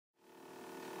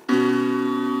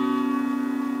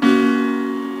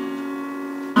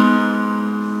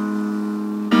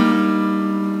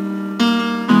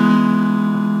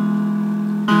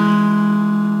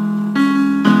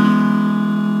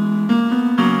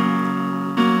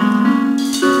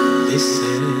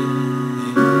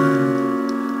Listen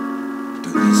to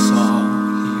the song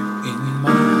here in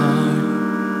my heart.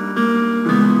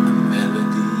 A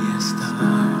melody has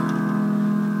started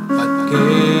but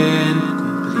can't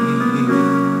complete.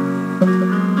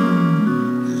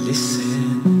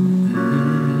 Listen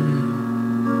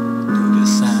to the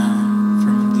sound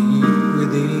from deep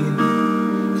within.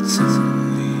 It's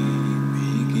only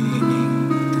beginning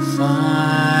to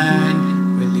find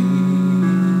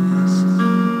release.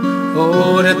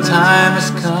 Oh, the time has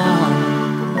come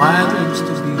for my dreams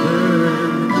to be heard.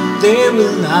 They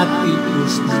will not be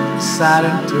pushed aside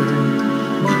and turned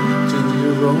into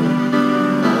your own.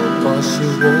 Oh, 'cause you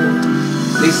won't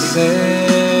listen.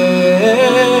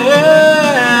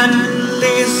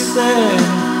 Listen,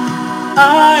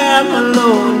 I am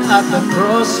alone at the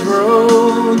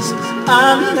crossroads.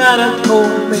 I'm not at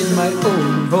home in my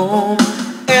own home,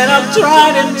 and I've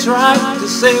tried and tried to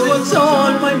say what's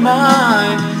on my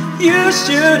mind. You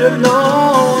should have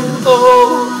known.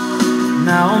 Oh,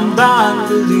 now I'm done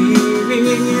believing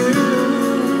you.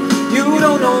 You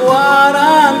don't know what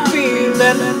I'm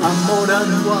feeling. I'm more than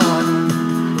what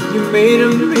you made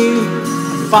of me.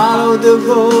 Follow the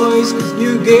voice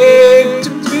you gave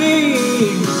to me.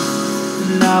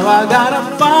 Now I gotta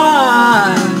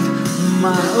find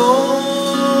my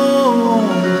own.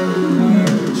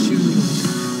 You should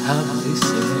have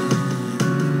listened.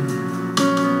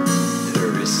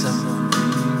 There is someone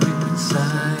deep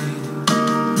inside,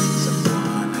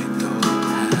 someone I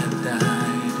thought had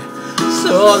died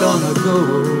so long ago.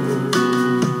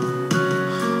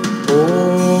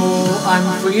 Oh, I'm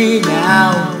free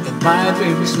now, and my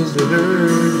dreams will be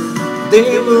heard.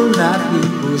 They will not be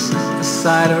pushed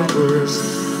aside or burst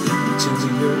into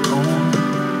your own.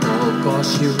 Oh, 'cause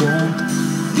you won't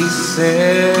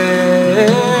listen.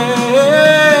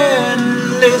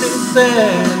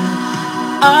 Listen,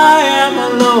 I am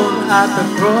alone at the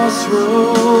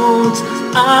crossroads.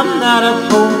 I'm not at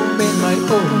home in my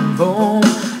own home,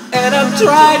 and I've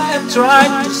tried and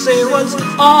tried to say what's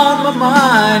on my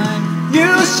mind.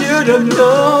 You should have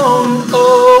known.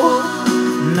 Oh,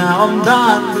 now I'm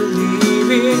done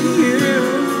believing you.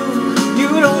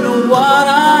 You don't know what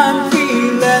I'm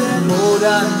feeling, more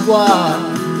than what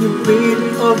you made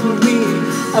of me.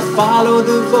 I follow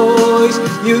the voice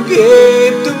you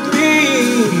gave to me,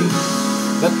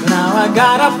 but now I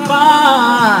gotta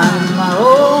find my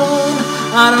own.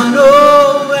 I don't know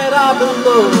where I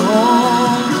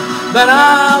belong, but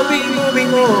I'll be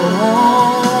moving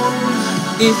on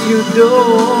if you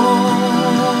don't.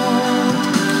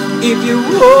 If you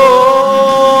won't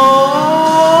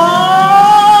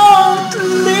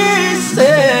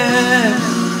listen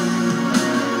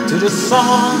to the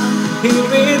song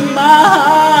here in my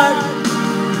heart,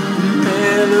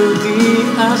 melody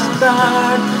I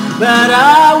start, but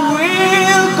I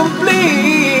will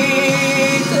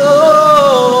complete.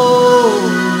 Oh,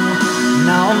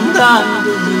 now I'm done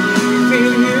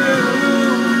believing you.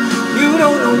 You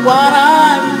don't know what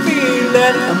I'm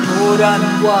feeling. I'm more than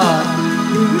what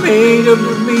you made of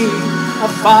me. I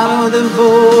follow the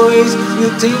voice you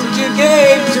think you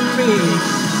gave to me,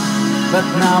 but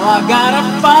now I gotta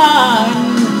find